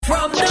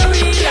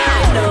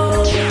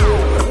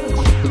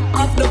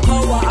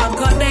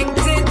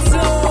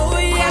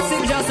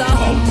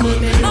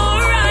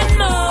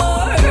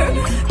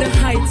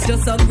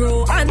just a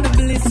grow and the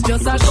bliss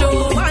just a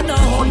show and a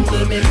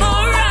humble me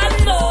more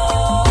and more.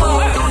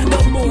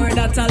 The more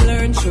that I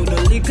learn, show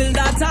the little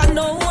that I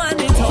know,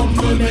 and it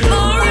humble me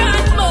more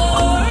and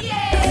more.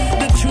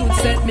 The truth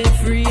set me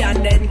free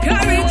and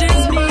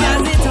encourages me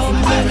as it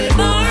humble me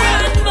more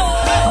and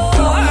more.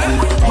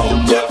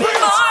 Humble me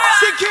more.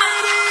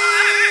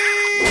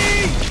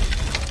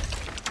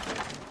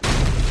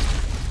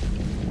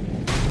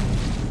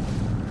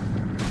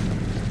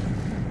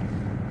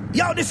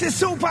 Yo, this is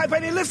Soul Pipe,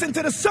 and you listen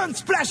to the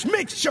Sunsplash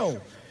Mix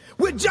Show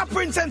with Ja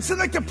Prince and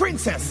Selector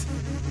Princess.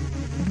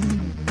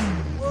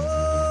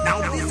 Now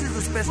this is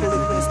a special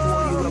request for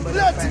all you rubber.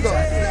 Let's go.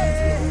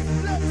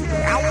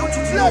 I want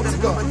you to know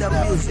that rubber dub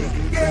music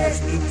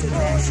is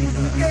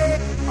international.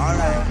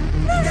 Alright.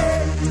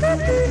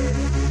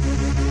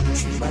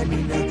 She find me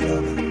in a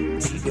club,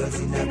 she does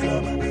in a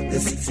club. The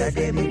six of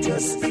them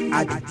just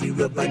add the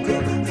rubber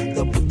dub.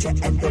 The butcher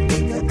and the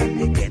baker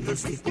and the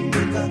candlestick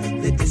maker.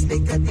 The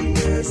dismaker, the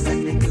nurse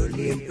and the girl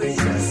named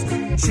Precious.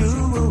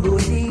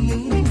 Truly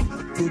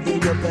to the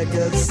rubber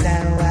dub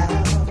sound.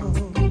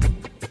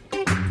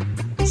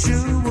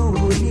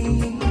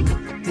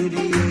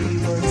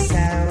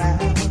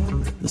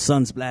 The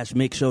Sunsplash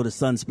Mix Show, the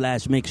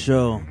Sunsplash Mix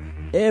Show.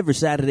 Every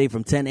Saturday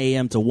from 10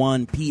 a.m. to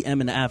 1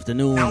 p.m. in the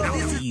afternoon,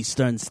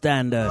 Eastern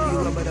Standard.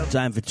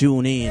 Time for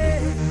tune in.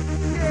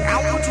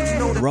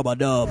 Rubber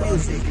Dub.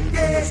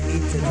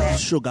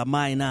 Sugar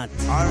Minot.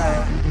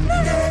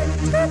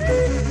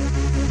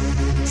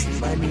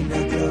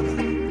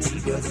 She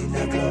does in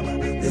a club.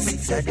 The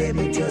six of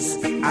them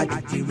just add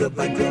the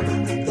rubber dub.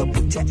 The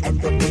butcher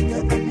and the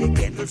baker and the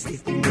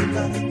candlestick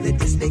maker. The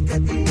dismaker,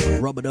 the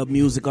nurse. Rubber Dub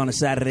music on a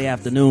Saturday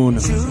afternoon.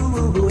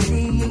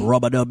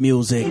 Rubber Dub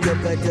music.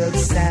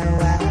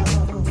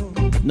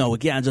 No, we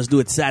can't just do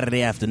it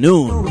Saturday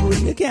afternoon.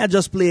 You can't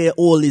just play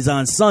oldies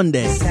on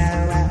Sunday.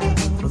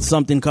 But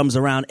something comes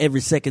around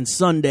every second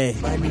Sunday.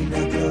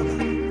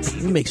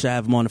 Make sure I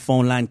have him on the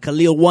phone line.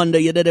 Khalil Wonder,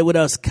 you're there with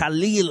us.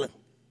 Khalil.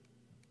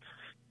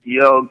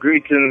 Yo,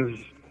 greetings.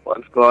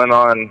 What's going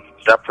on?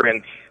 Ja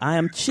Prince. I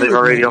am chilling.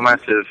 Radio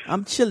Massive.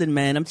 I'm chilling,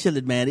 man.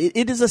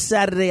 It is a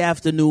Saturday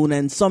afternoon,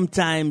 and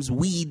sometimes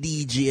we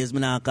DJs,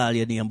 me not call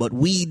your name, but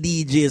we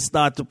DJs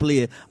start to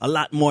play a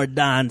lot more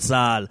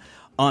dancehall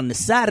on the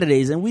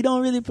Saturdays, and we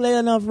don't really play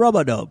enough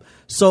Rubber Dub.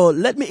 So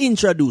let me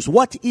introduce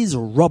what is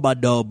Rubber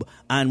Dub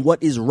and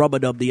what is Rubber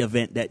Dub, the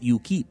event that you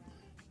keep.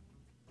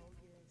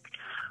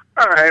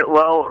 All right.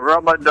 Well,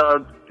 Rubber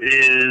Dub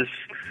is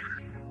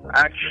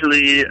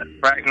actually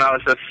right now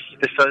it's a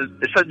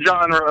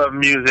genre of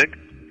music.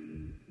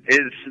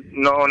 It's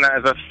known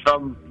as a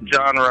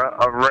sub-genre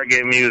of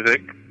reggae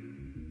music,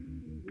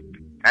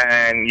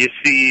 and you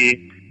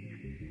see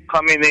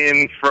coming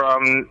in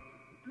from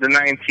the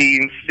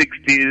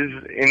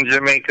 1960s in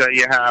Jamaica,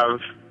 you have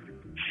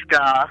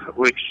ska,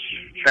 which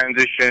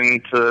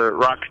transitioned to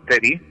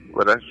rocksteady,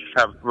 where us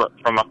have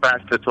from a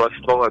faster to a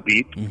slower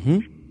beat.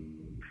 Mm-hmm.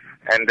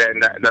 And then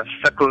that's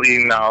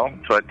settling now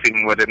to a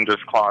thing where them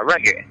just call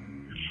reggae.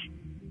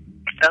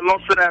 And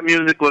most of that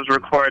music was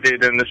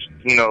recorded in this,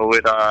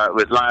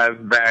 with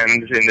live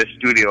bands in the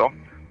studio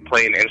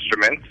playing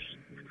instruments.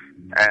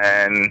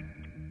 And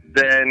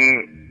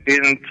then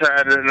into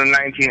the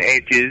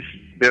 1980s,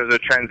 there was a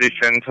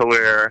transition to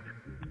where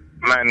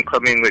man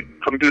come in with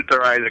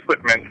computerized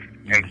equipment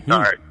and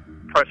start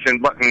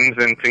pressing buttons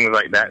and things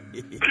like that,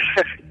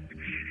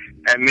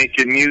 and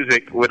making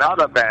music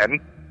without a band,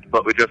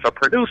 but with just a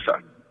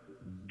producer.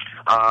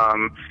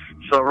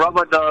 So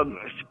Rubber Dub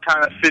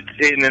kind of fits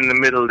in the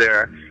middle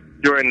there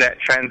during that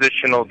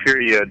transitional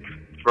period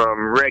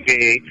from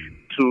reggae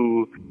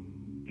to,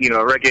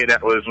 reggae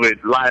that was with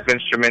live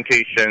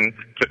instrumentation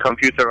to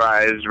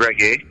computerized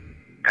reggae.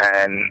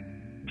 And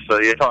so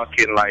you're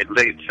talking like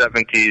late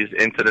 70s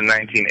into the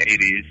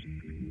 1980s.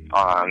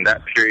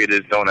 That period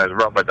is known as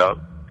Rubber Dub.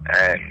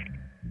 And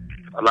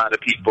a lot of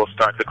people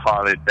start to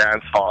call it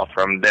dancehall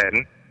from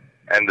then.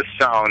 And the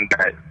sound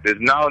that is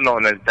now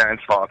known as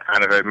dancehall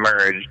kind of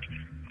emerged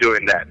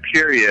during that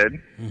period.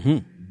 Mm-hmm.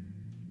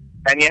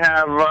 And you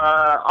have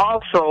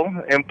also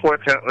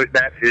important with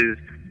that is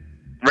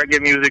reggae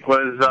music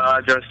was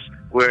just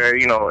where,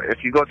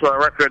 if you go to a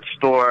record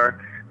store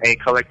and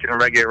you're collecting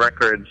reggae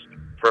records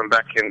from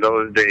back in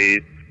those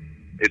days,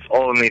 it's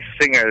only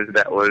singers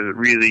that was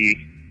really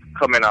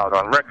coming out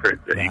on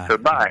records that you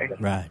could buy.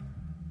 Right.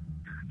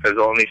 Because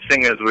only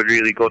singers would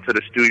really go to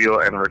the studio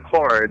and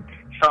record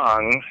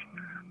songs.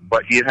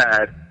 But you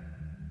had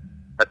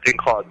a thing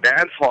called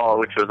dance hall,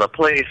 which was a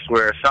place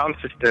where sound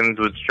systems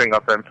would string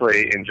up and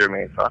play in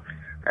Jamaica.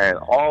 And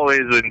always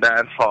in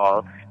dance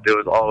hall, there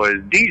was always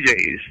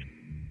DJs.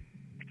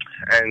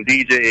 And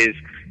DJs,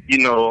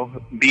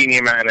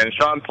 Beanie Man and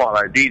Sean Paul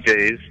are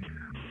DJs.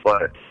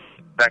 But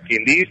back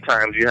in these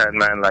times, you had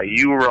man like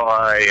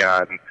U-Roy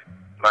and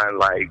man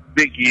like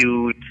Big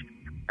Youth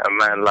and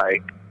man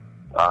like,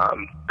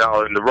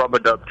 now in the Rubber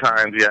Dub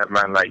times, you had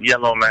man like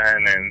Yellow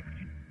Man, and,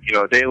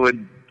 they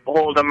would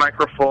hold a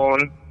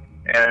microphone,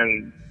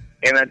 and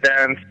in a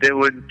dance, they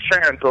would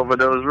chant over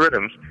those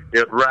rhythms. They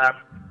would rap,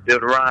 they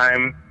would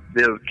rhyme,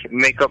 they'll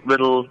make up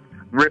little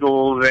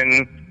riddles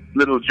and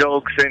little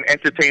jokes and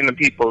entertain the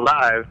people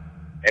live.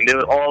 And they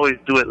would always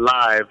do it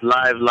live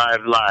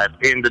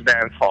in the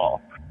dance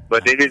hall.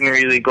 But they didn't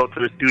really go to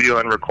the studio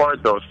and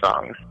record those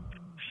songs.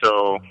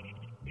 So,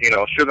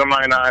 Sugar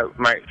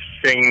might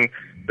sing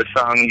the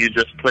song you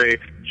just played,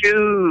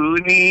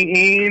 tune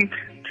in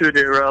to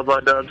the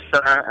rub-a-dub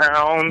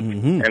sound.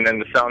 Mm-hmm. And then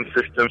the sound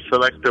system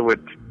selector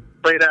would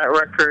play that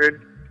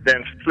record,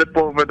 then flip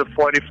over the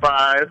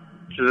 45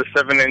 to the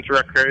 7-inch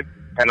record.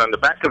 And on the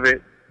back of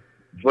it,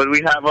 what do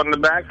we have on the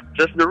back?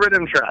 Just the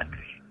rhythm track.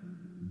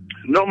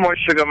 No more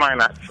Sugar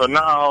Minott. So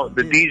now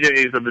the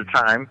DJs of the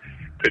time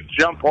could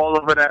jump all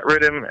over that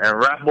rhythm and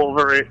rap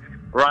over it,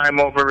 rhyme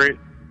over it,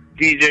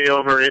 DJ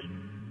over it,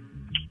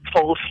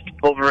 toast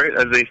over it,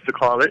 as they used to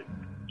call it,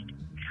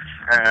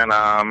 and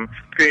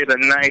create a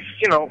nice,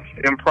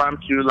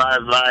 impromptu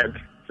live vibe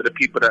to the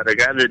people that are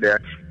gathered there.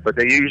 But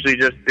they usually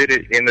just did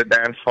it in the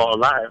dance hall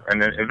live.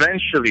 And then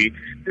eventually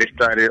they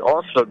started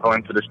also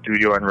going to the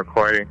studio and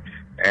recording.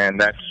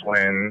 And that's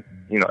when,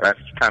 that's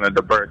kind of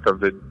the birth of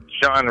the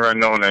genre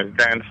known as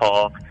dance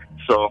hall.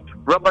 So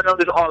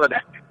rub-a-dub is all of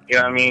that. You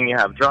know what I mean? You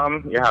have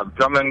drum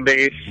and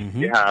bass,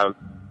 you have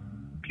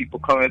people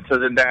coming to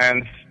the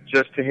dance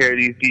just to hear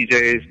these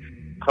DJs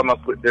come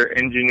up with their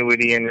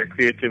ingenuity and their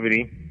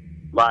creativity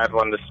live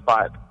on the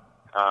spot,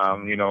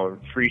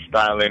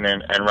 freestyling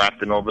and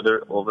rapping over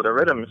the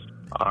rhythms.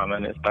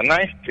 And it's a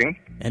nice thing.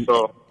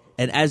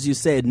 And as you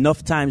said,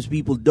 enough times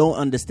people don't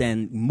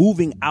understand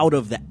moving out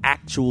of the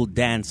actual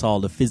dance hall,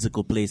 the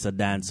physical place of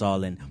dance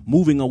hall, and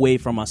moving away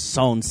from a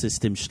sound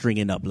system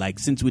stringing up. Like,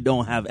 since we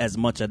don't have as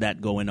much of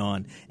that going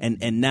on, and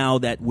now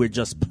that we're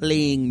just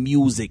playing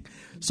music,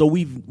 so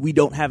we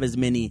don't have as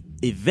many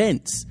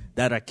events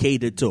that are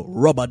catered to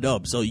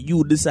rub-a-dub. So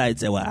you decide,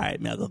 say, well, all right,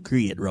 man, I'll go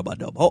create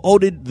rub-a-dub. How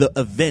did the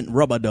event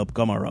rub-a-dub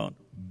come around?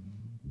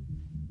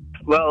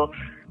 Well,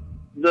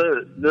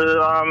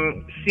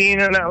 the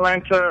scene in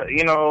Atlanta,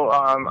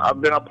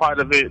 I've been a part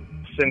of it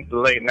since the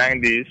late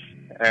 90s,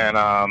 and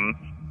I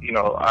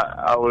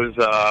was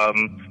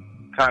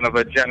kind of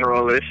a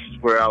generalist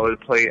where I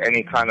would play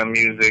any kind of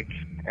music,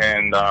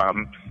 and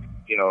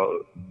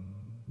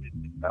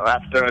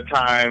after a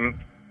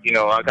time,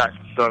 I got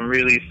some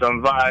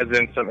vibes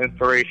and some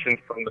inspiration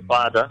from the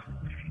Father,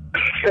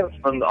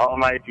 from the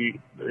Almighty.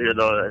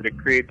 The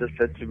Creator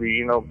said to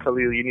me,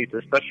 Khalil, you need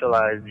to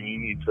specialize, and you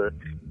need to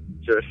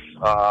just,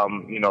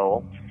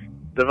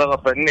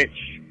 develop a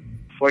niche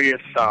for your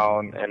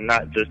sound and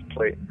not just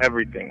play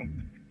everything.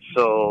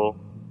 So,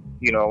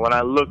 when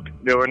I looked,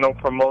 there were no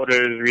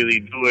promoters really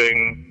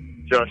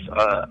doing just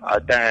a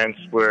dance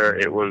where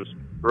it was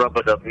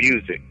rub-a-dub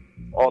music.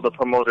 All the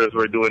promoters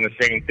were doing the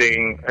same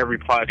thing. Every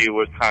party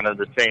was kind of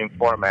the same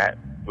format,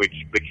 which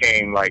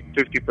became like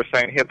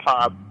 50%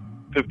 hip-hop,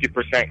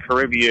 50%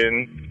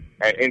 Caribbean,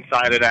 and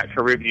inside of that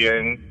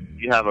Caribbean,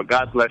 you have a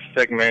God Bless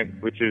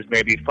segment, which is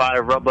maybe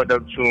 5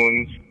 rub-a-dub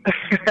tunes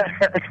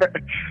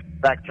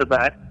back to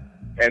back.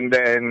 And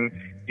then,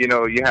 you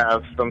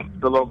have some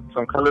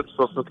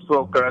calypso, some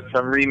soca,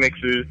 some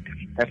remixes,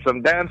 and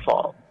some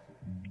dancehall.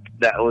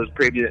 That was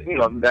previous,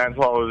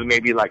 dancehall was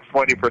maybe like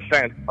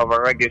 40% of a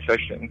reggae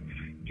session,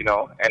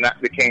 and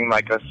that became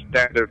like a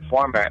standard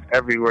format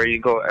everywhere you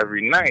go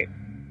every night.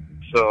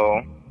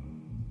 So,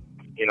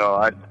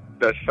 I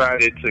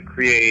decided to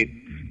create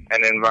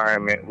an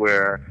environment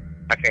where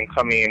I can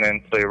come in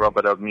and play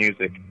rub-a-dub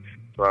music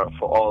for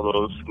all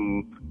those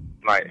who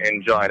might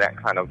enjoy that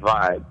kind of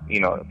vibe,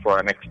 for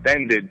an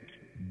extended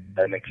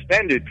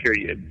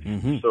period.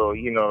 Mm-hmm. So,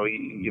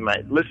 you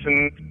might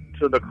listen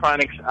to the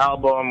Chronix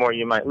album, or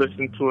you might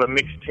listen to a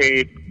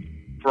mixtape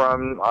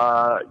from,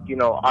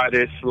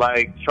 artists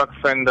like Chuck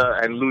Fender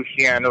and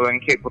Luciano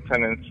and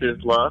Capleton and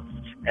Sizzla.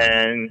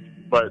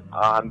 But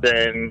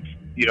then,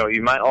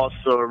 you might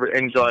also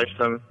enjoy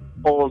some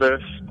older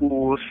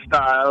school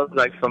styles,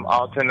 like some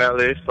Alton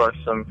Ellis or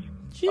some,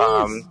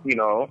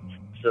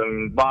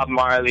 some Bob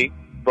Marley.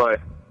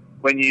 But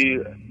when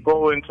you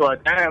go into a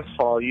dance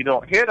hall, you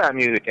don't hear that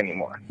music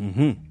anymore.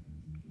 Mm-hmm.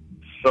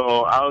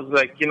 So I was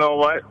like, you know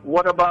what?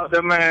 What about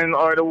the man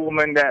or the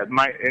woman that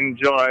might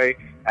enjoy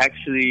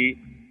actually,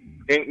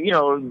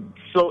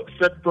 so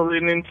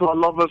settling into a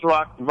lovers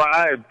rock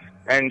vibe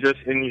and just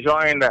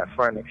enjoying that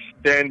for an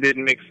extended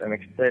mix, an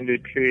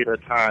extended period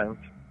of time,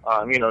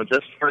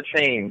 just for a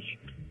change.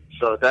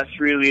 So that's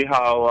really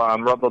how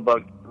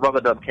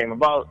Rub-a-Dub came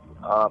about.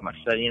 I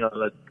said,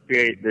 let's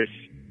create this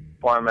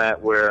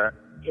format where,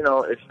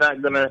 it's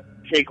not going to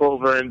take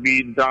over and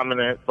be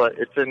dominant, but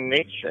it's a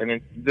niche and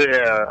it's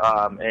there.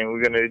 And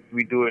we're going to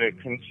be doing it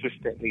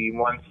consistently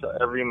once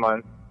every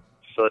month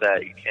so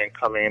that you can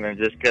come in and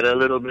just get a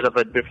little bit of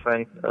a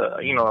different,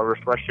 a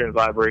refreshing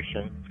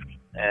vibration.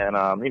 And,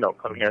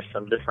 come hear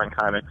some different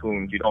kind of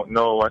tunes. You don't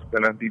know what's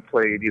going to be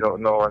played. You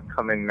don't know what's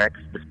coming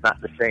next. It's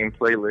not the same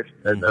playlist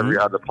as every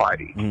other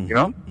party,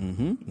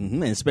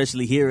 And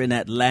especially here in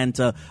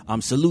Atlanta,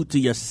 salute to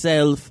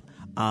yourself,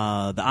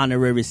 the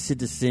honorary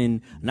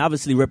citizen, and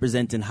obviously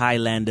representing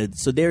Highlander.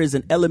 So there is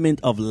an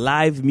element of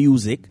live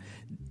music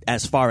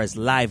as far as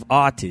live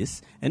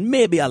artists and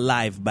maybe a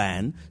live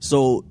band.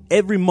 So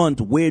every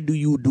month, where do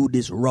you do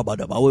this rubber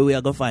dub? Where we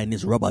are going to find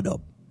this rubber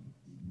dub?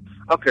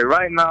 Okay,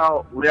 right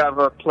now we have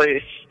a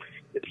place.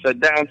 It's a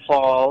dance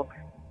hall.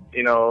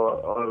 You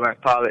know, we're going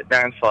to call it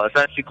dance hall. It's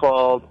actually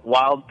called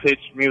Wild Pitch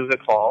Music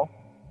Hall.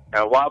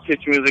 And Wild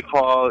Pitch Music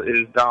Hall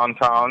is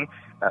downtown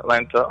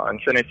Atlanta on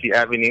Trinity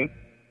Avenue.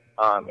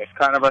 It's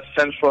kind of a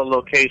central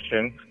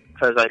location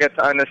because I get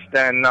to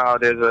understand now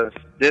there's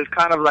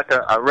kind of like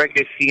a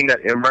reggae scene that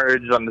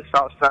emerged on the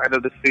south side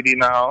of the city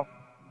now,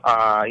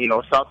 you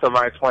know, south of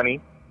I-20.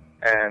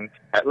 And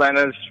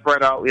Atlanta's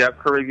spread out. We have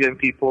Caribbean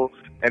people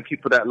and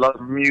people that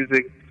love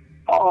music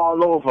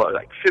all over,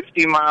 like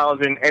 50 miles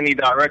in any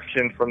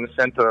direction from the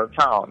center of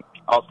town,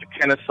 out to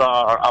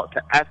Kennesaw or out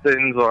to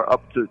Athens or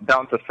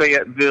down to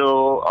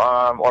Fayetteville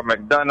or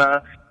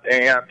McDonough.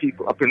 And you have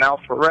people up in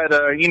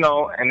Alpharetta, you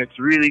know, and it's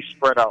really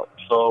spread out.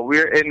 So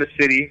we're in the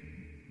city,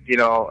 you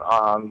know,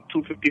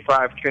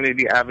 255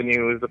 Trinity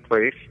Avenue is the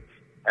place.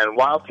 And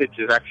Wild Pitch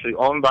is actually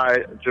owned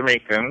by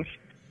Jamaicans.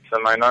 It's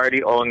a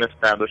minority-owned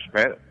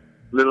establishment.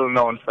 Little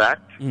known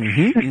fact.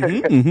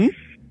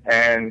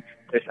 And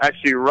it's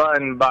actually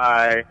run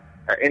by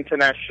an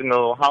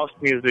international house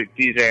music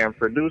DJ and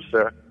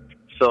producer.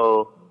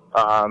 So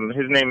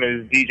his name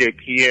is DJ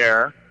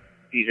Pierre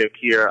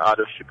out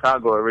of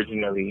Chicago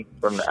originally,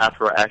 from the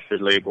Afro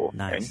Acid label.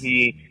 Nice. And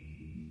he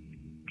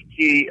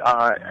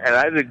and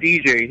as a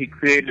DJ, he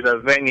created a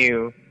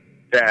venue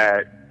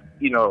that,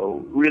 you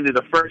know, really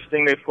the first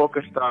thing they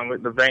focused on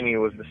with the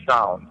venue was the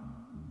sound.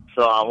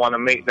 So I want to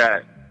make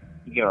that,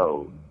 you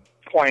know,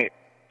 point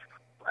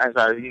as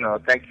I, you know,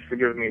 thank you for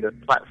giving me the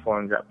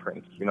platform, that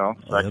Prince, you know,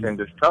 so I can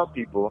just tell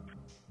people,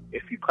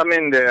 if you come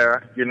in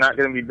there, you're not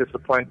going to be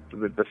disappointed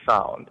with the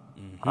sound.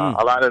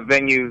 A lot of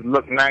venues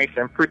look nice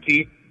and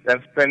pretty,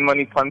 then spend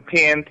money on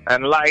paint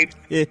and light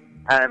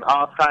and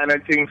all kind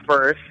of things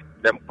first,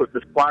 then put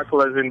the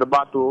sparklers in the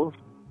bottles,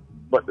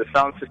 but the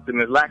sound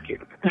system is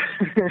lacking.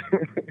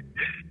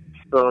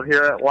 So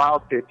here at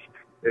Wild Pitch,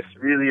 it's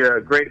really a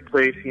great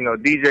place. You know,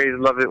 DJs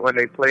love it when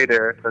they play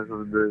there because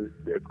of the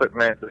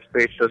equipment, the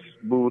spacious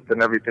booth,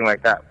 and everything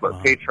like that.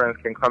 But patrons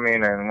can come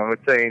in, and when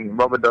we're saying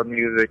rubber dub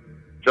music,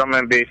 drum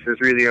and bass is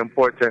really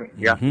important.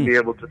 You have to be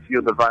able to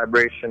feel the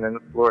vibration in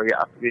the floor. You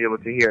have to be able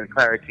to hear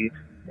clarity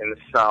in the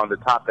sound, the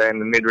top end,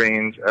 the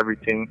mid-range,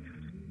 everything.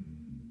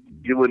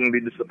 You wouldn't be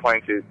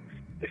disappointed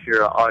if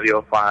you're an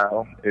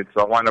audiophile. It's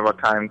a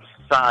one-of-a-kind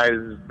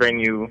size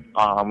venue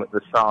with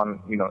the sound,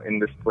 you know, in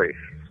this place.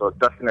 So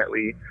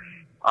definitely.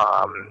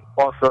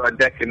 Also a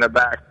deck in the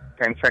back.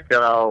 Can check it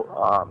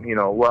out. You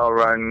know,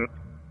 well-run.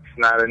 It's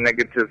not a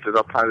negative, it's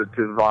a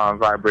positive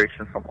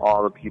vibration from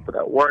all the people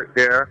that work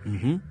there.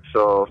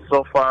 So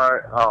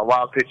far,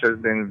 Wild Pitch has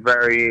been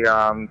very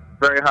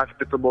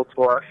hospitable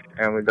to us,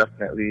 and we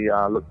definitely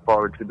look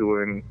forward to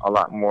doing a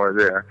lot more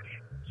there.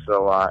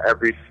 So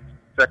every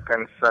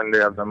second Sunday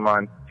of the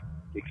month,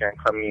 you can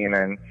come in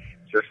and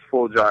just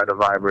full joy the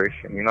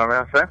vibration. You know what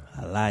I'm saying?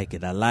 I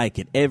like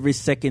it. Every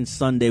second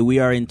Sunday. We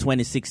are in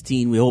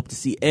 2016. We hope to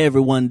see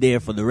everyone there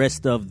for the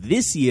rest of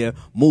this year,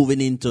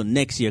 moving into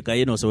next year. Because,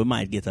 you know, so we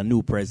might get a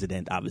new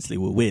president. Obviously,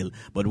 we will.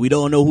 But we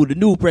don't know who the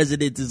new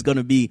president is going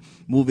to be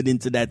moving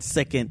into that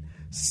second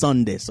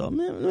Sunday. So,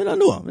 man, we don't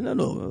know.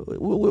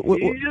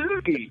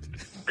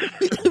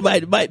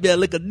 It might be a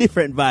little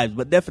different vibes,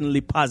 but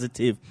definitely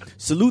positive.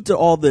 Salute to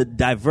all the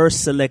diverse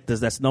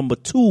selectors. That's number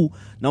two.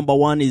 Number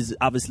one is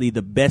obviously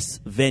the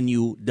best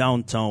venue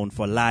downtown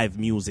for live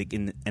music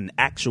in an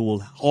actual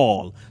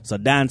hall. So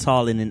dance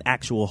hall in an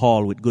actual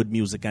hall with good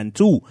music. And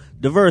two,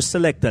 diverse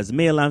selectors,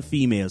 male and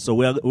female. So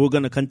we're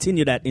going to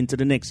continue that into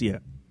the next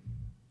year.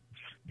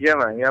 Yeah,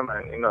 man.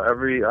 You know,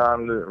 every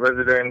the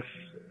residents,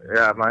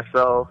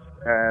 myself,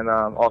 and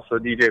also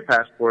DJ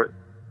Passport,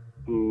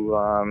 who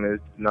is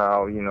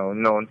now, you know,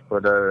 known for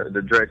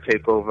the Dread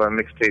Takeover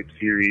mixtape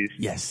series.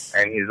 Yes.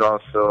 And he's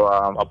also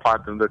a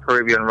part of the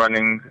Caribbean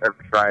Running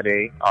every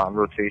Friday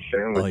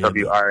rotation with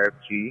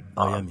WRFG,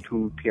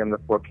 2 p.m. to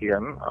 4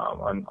 p.m.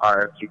 On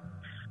RFG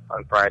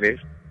on Fridays.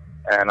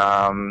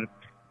 And,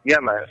 yeah,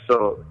 man,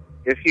 so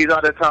if he's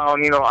out of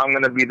town, you know, I'm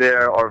going to be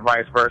there, or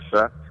vice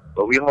versa.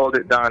 But we hold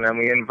it down and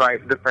we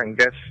invite different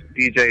guest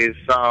DJs,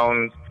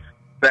 sounds,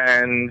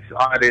 bands,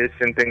 artists,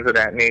 and things of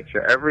that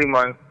nature. Every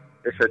month,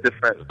 it's a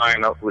different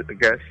lineup with the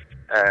guests.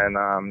 And,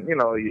 you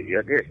know,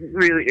 you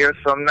really hear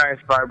some nice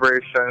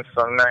vibrations,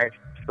 some nice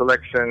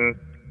selection.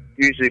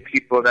 Usually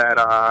people that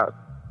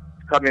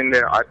come in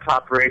there are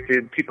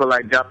top-rated. People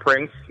like Ja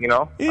Prince, you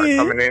know, are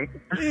coming in.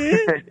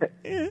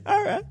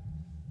 All right.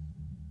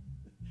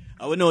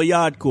 I would know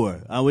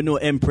Yardcore. I would know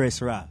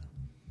Empress Ra.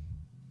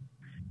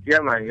 Yeah,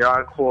 man,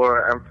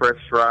 Yardcore, Empress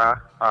Ra.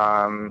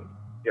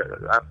 You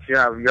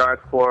have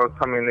Yardcore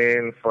coming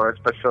in for a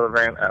special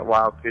event at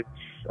Wild Pitch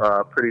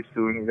pretty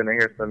soon. You're gonna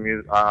hear some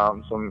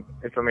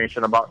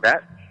information about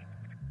that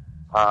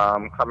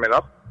coming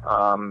up.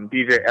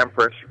 DJ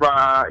Empress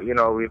Ra. You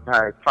know, we've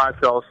had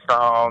Cartel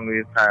Sound.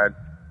 We have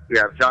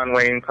John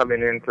Wayne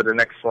coming in for the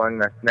next one.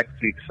 That's next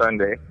week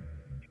Sunday.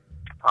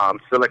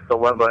 Selecta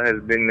Weber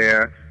has been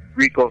there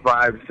Rico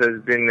Vibes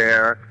has been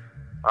there.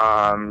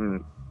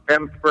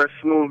 Empress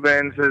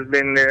Movements has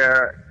been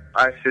there.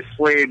 Isis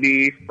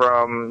Swaby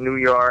from New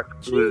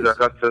York, who is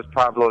Augustus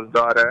Pablo's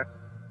daughter.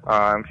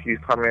 She's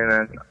come in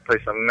and play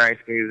some nice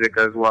music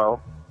as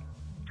well.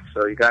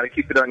 So you got to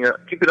keep it on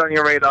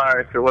your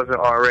radar if it wasn't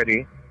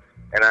already.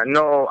 And I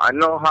know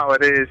how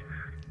it is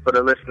for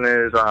the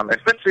listeners,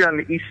 especially on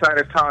the east side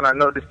of town. I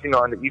noticed,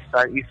 on the east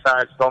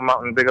side, Stone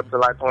Mountain, big up to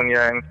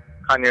Latonia and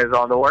Kanye's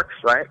all the works,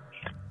 right?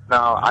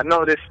 Now, I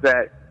noticed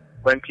that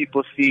when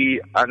people see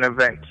an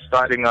event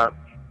starting up,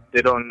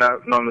 they don't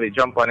normally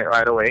jump on it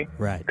right away.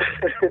 Right.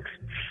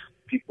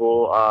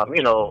 People, I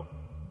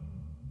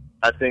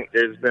think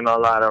there's been a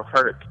lot of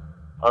hurt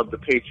of the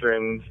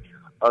patrons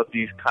of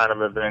these kind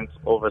of events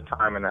over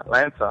time in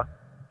Atlanta.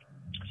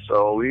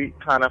 So we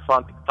kind of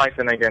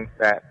fighting against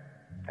that.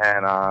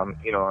 And,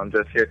 I'm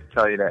just here to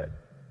tell you that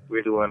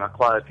we're doing a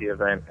quality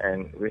event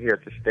and we're here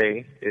to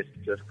stay. It's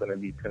just going to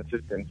be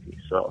consistency.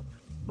 So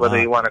whether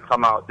you want to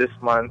come out this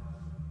month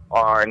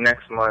or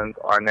next month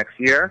or next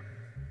year,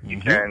 you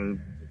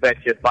can bet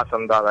your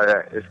bottom dollar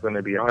that it's going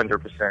to be 100%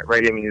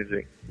 reggae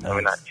music. Nice. And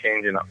we're not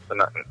changing up for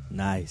nothing.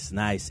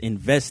 Nice.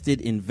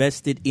 Invested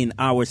in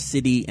our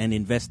city and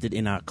invested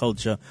in our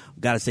culture.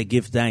 Gotta say,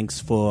 give thanks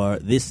for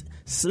this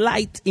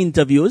slight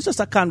interview. It's just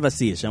a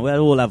conversation. We're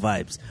all our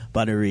vibes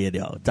on the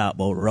radio. Talk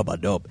about Rubber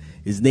Dub.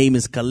 His name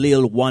is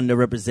Khalil Wonder,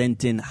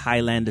 representing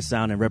Highlander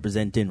Sound and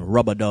representing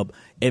Rubber Dub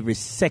every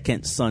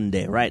second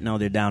Sunday. Right now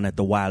they're down at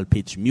the Wild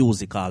Pitch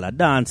Music Hall, a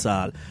dance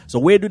hall. So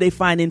where do they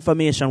find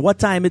information? What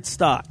time it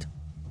start?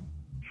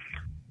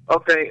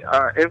 Okay,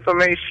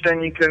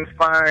 information you can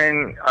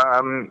find,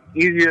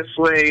 easiest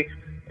way,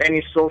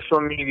 any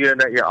social media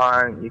that you're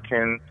on, you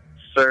can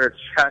search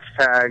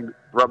hashtag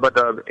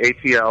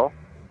RubberDubATL.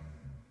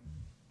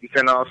 You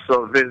can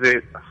also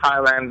visit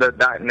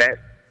Highlander.net.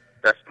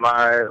 That's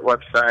my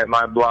website,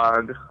 my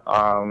blog,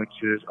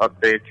 which is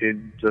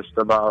updated just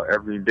about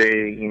every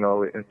day,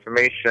 with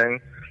information.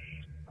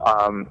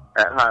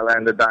 At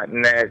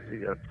Highlander.net,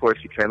 of course,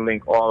 you can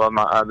link all of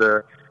my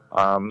other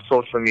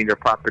social media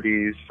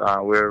properties.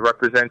 We're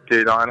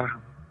represented on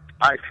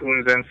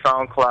iTunes and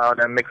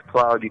SoundCloud and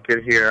Mixcloud. You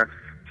could hear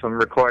some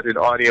recorded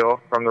audio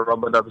from the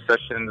Rubber Dub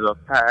sessions of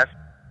past,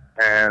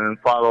 and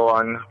follow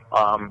on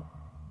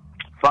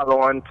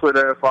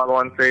Twitter, follow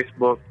on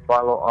Facebook,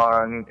 follow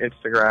on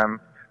Instagram,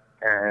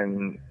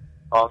 and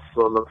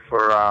also look for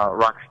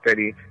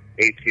Rocksteady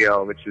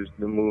ATL, which is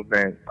the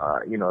movement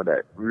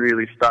that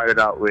really started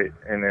out with,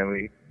 and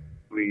then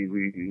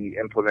we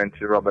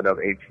implemented Rubber Dub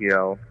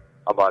ATL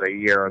about a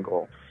year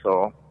ago.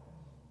 So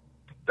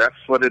that's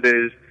what it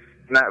is.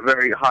 Not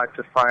very hard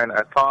to find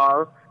at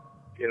all.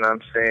 You know what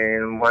I'm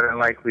saying? More than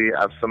likely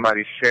have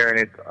somebody sharing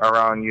it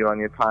around you on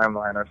your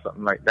timeline or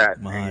something like that,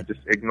 and you're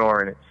just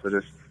ignoring it. So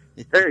just,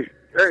 hey,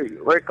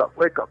 wake up,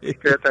 pay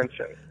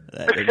attention.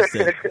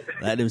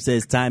 Let them say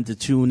it's time to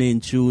tune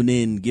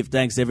in. Give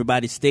thanks to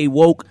everybody. Stay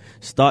woke.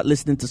 Start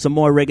listening to some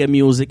more reggae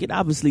music. It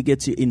obviously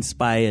gets you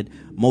inspired,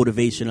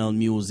 motivational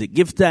music.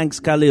 Give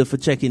thanks, Khalil, for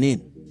checking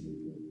in.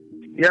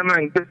 Yeah,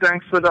 man. Good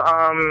thanks for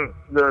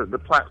the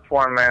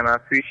platform, man. I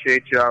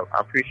appreciate you. I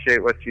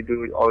appreciate what you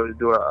do. You always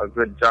do a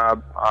good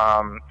job.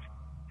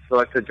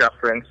 Selected Jeff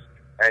Prince.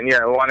 And yeah,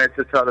 I wanted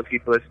to tell the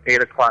people it's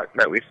 8 o'clock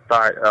that we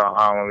start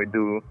when we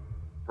do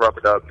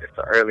Rubber Dub. It's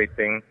an early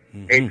thing.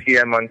 8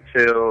 p.m.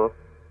 until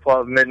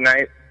 12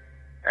 midnight.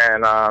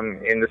 And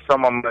in the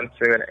summer months,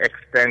 we're going to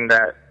extend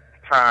that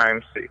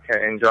time so you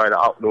can enjoy the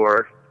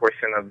outdoor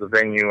portion of the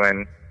venue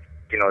and,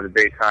 the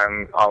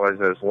daytime hours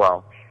as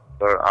well.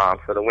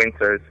 For the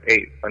winter, it's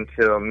 8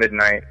 until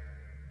midnight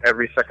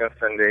every second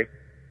Sunday.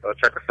 So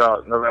check us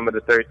out, November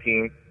the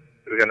 13th.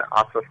 We're going to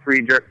offer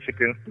free jerk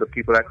chicken for the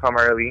people that come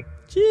early.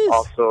 Jeez.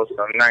 Also,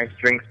 some nice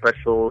drink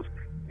specials,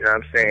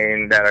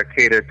 that are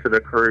catered to the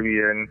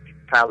Caribbean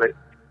palate.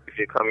 If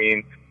you come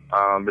in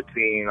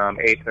between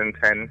 8 and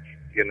 10,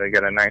 you're going to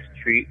get a nice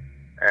treat.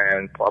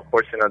 And a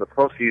portion of the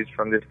proceeds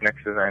from this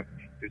next event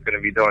is going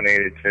to be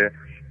donated to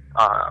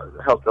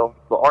help the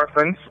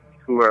orphans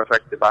who were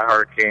affected by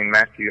Hurricane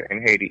Matthew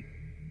in Haiti.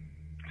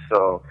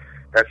 So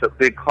that's a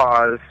big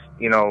cause.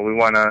 We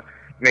want to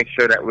make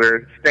sure that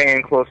we're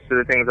staying close to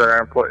the things that are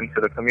important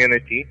to the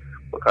community,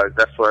 because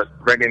that's what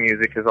reggae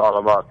music is all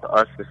about to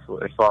us.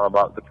 It's all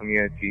about the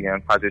community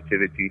and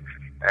positivity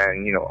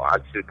and,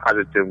 actually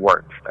positive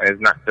work. It's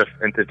not just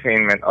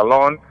entertainment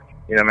alone,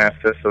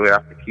 Master, so we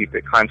have to keep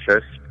it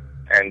conscious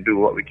and do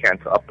what we can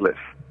to uplift.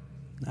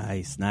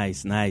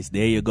 Nice.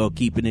 There you go,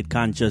 keeping it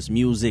conscious.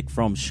 Music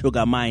from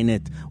Sugar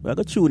Minott. We're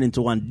going to tune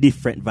into one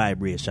different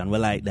vibration. We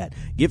like that.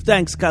 Give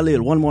thanks,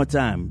 Khalil, one more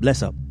time.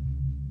 Bless up.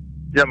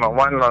 Yeah, man.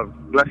 One love.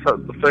 Bless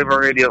up. The Flavor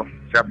Radio.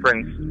 Jeff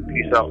Prince.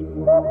 Peace out.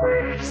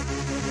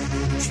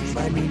 She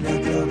find me in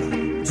a club,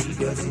 3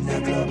 girls in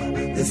a club.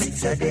 The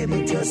 6 of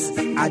them just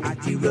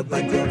at the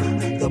Rubber Dub.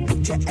 The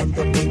butcher and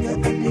the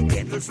baker and the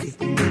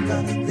candlestick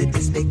maker. The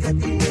dismaker,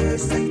 the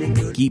nurse and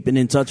the girl. Keeping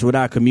in touch with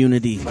our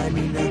community. Find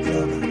me in a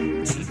club.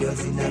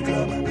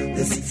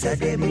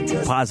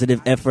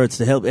 Positive efforts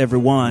to help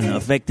everyone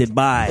affected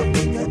by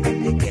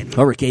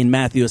Hurricane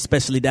Matthew,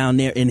 especially down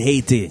there in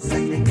Haiti.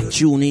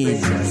 Tune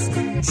in.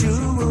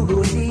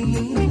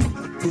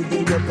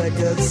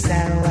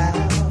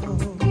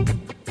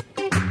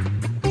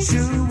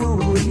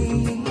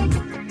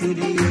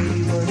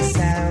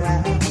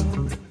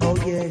 Oh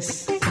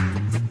yes,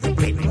 the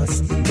bread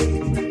must be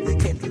made, the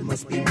kettle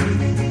must be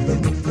made, the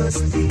meat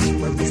must be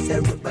when we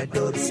serve it by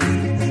dub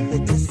sleep. The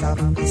just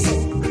of the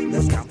soul,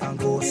 the stamp and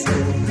go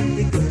slow.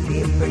 The girl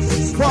named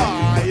Precious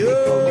fire.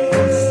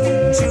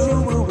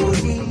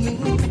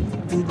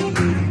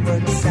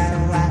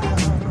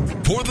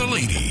 For the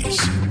ladies.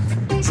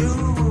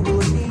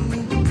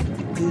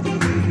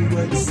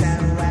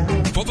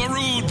 For the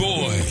rude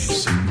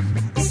boys.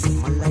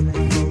 Someone like the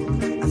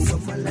road, and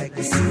someone like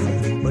the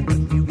soul. But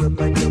if you rub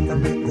a duck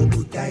and let the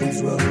good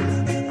times roll.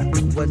 I'm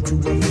 2 and 2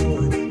 and 4,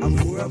 I'm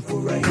 4 and 4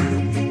 right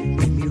here.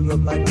 Give me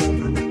rub a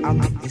duck, I'll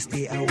make you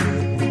stay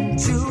away.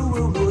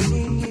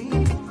 Julie,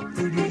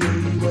 to the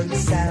A1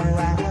 sound.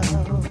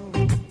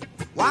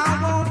 Why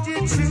won't you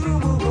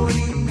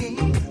Julie,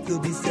 to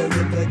be so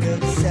rub a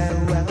duck sound?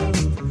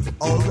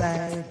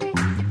 Alright,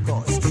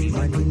 cause 3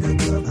 man in a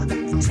club,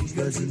 3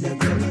 girls in a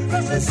club.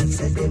 The 6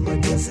 of them are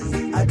just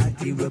I do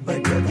the rubber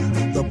dub.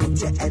 The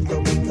butcher and the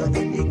waiter and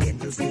the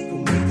candles with the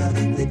maker.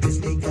 They just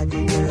they got the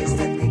nurse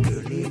and the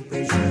girly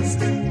precious.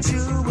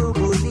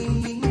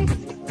 Jubilee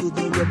to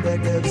the rubber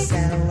dub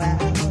sound.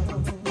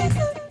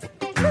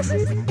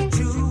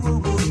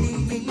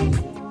 Jubilee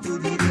to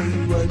the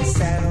A1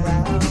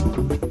 sound.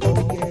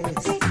 Oh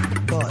yes,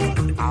 cause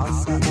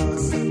awesome.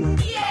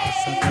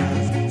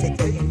 Take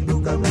a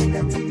look at my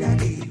Latina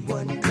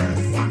A1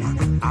 class.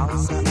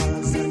 Awesome.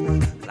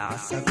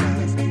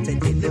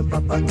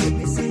 Papa give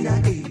me sin a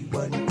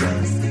A1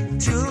 class.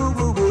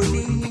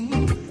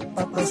 Jubilee,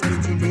 Papa's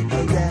spitting it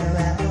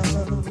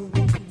around.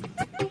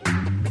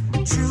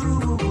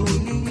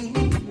 Jubilee,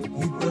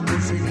 you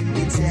promotion in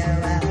the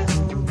town.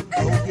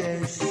 Oh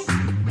yes.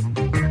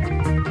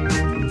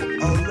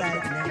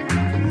 Alright now.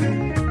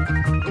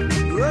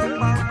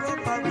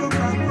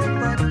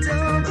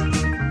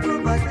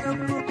 Rubber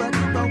dub.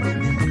 Rubber with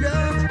the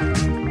love.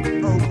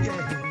 Oh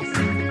yes.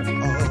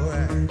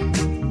 Alright.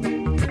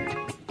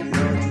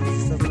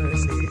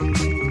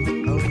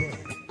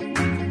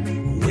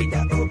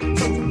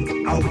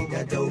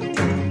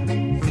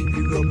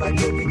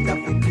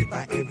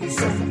 Every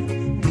song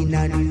in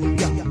a New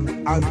York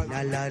or in a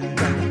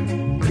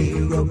London, play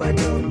rubber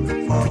dub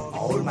for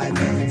all my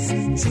fans.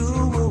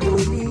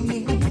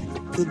 Jubilee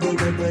to the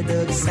rubber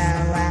dub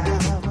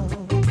sound.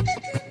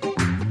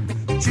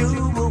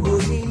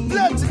 Jubilee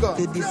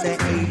to this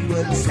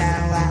A1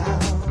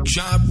 sound.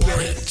 Job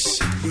Prince.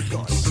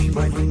 Because 3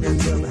 man in a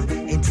drum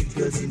and 3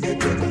 girls in a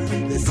drum.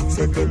 The 6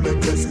 of them are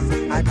just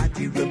I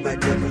do the rubber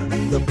dub.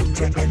 The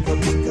butcher and the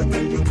baker and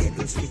the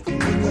candles with the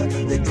maker.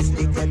 The just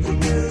they got the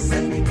nurse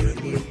and the girl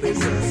named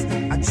Precious.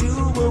 A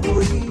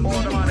Jubilee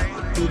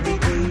to the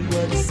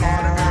A1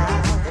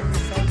 sound.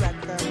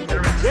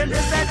 Well,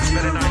 there's a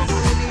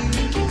Jubilee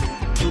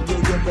to the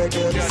rubber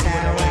dub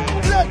sound.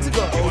 Let's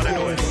go.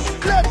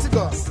 Let's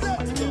go.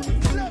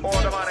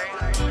 All the money,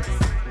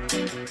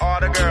 all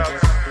the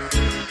girls,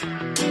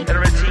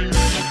 everything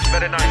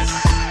very nice.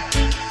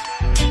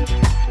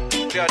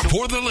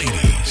 For the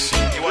ladies.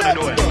 You wanna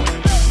do it?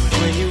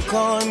 When you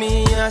call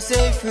me, I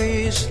say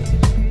freeze.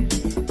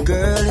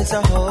 Girl, it's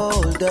a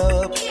hold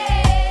up.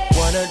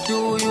 Wanna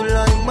do you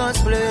like my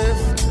spliff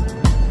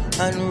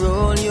and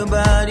roll your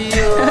body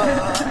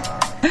up.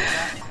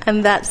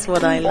 And that's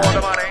what I All the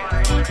like. money,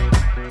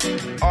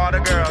 all the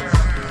girls,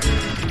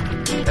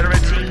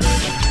 everything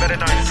very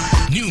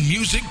nice. New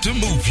music to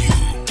move you.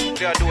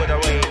 You do it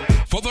away.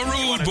 For the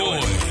rude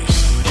boys.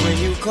 When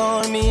you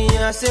call me,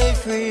 I say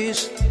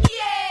freeze.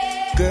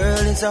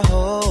 Girl, it's a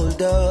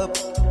hold up.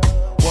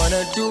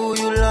 Wanna do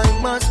you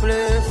like my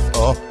spliff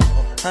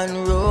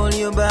and roll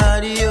your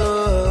body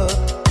up.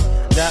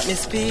 Got me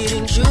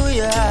speeding through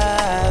your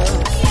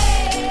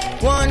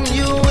house. Want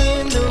you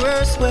in the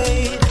worst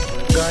way.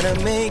 Gonna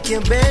make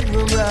your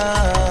bedroom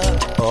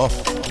rock. Oh,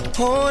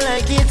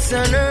 like it's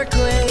an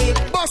earthquake.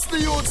 Bust the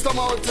youths come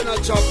out in a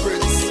Job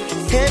Prince.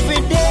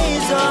 Every day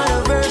is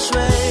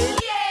anniversary.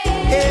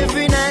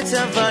 Every night's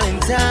a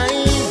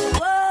Valentine.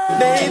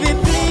 Baby,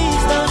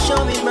 please don't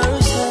show me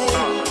mercy.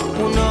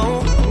 Oh no,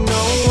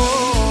 no.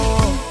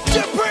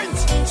 Job Prince,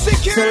 So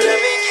security. let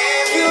me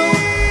give you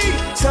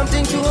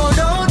something to hold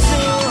on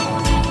to.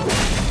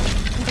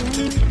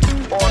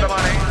 All the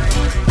money,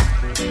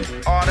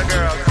 all the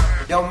girls.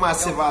 Yo,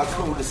 massive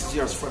crew, this is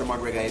yours, Freddie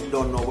McGregor. You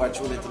don't know what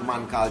tune it to the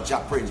man called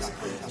Job Prince.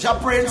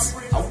 Job Prince,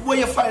 where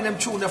you find them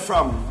tune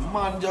from?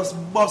 Man, just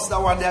bust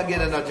that one there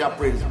again in a Job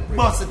Prince.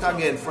 Bust it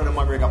again, Freddie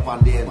McGregor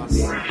on the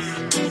ends.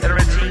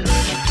 Everything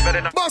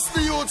very nice. Bust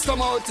the youths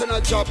come out in a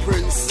Job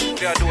Prince. You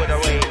do it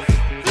away.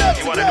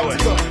 You wanna do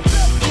it?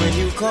 When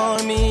you call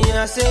me,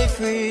 I say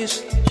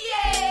freeze.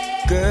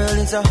 Girl,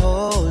 it's a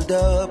hold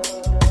up.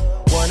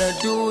 Wanna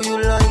do you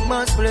like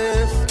my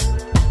spliff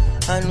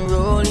and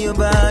roll your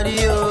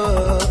body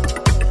up.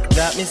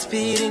 Got me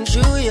speeding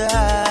through your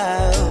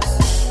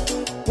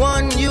house.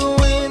 Want you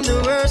in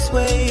the worst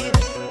way.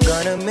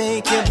 Gonna make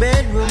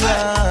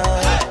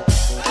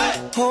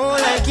rock. Oh,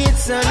 like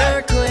it's an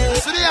earthquake.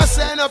 So they are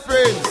saying up,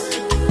 Prince.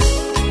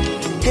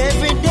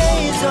 Every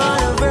day is on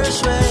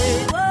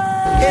anniversary.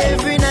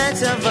 Every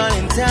night's a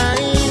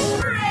Valentine.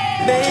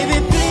 Baby,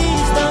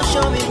 please don't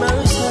show me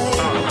mercy.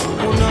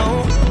 Oh no,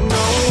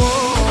 no.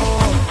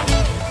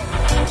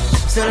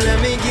 So let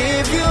me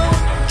give you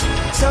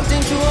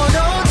something to hold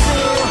on to.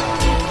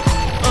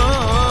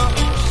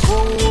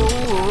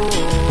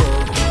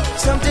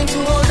 Something to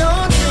hold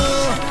on to.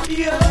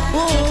 Yeah.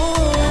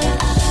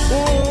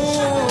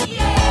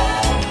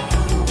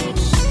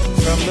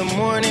 From the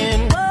morning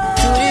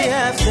to the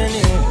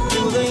afternoon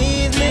to the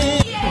evening.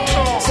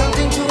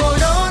 Something to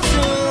hold on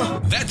to.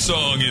 That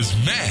song is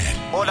mad.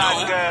 Oh,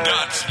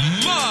 that's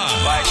mad.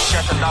 Why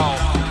shut it down?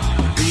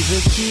 Leave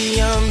the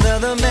key under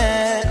the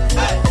mat,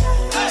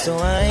 so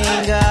I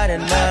ain't got it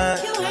now.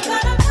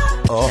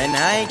 And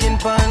I can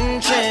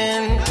punch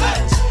in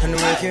and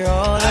work you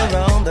all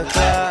around the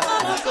clock.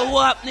 So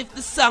what happen if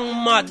the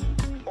song mad?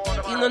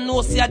 You don't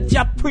know see a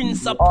Jah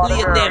Prince a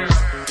play them.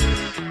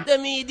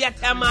 Them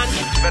idiot man.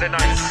 Very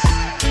nice.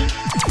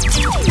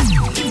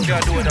 You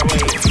gotta do it that way.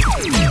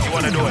 You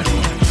wanna do it?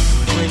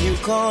 When you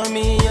call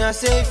me, I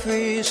say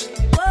freeze.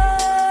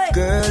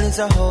 Girl, it's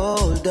a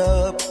hold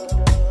up.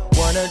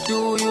 Wanna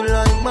do you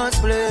like my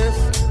spliff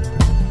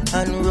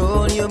and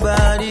roll your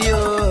body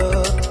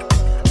up.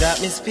 Got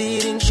me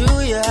speeding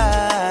through your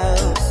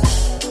house.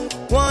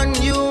 Want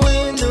you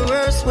in the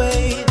worst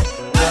way.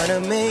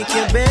 Gonna make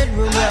your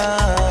bedroom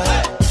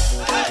rock.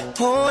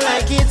 Oh,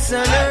 like it's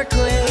an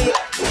earthquake.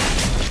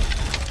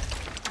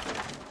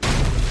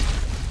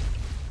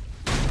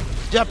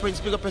 Jah Prince,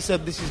 pick up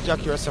yourself. This is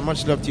Jackie Rasta.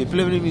 Much love to you.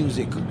 Play the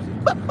music.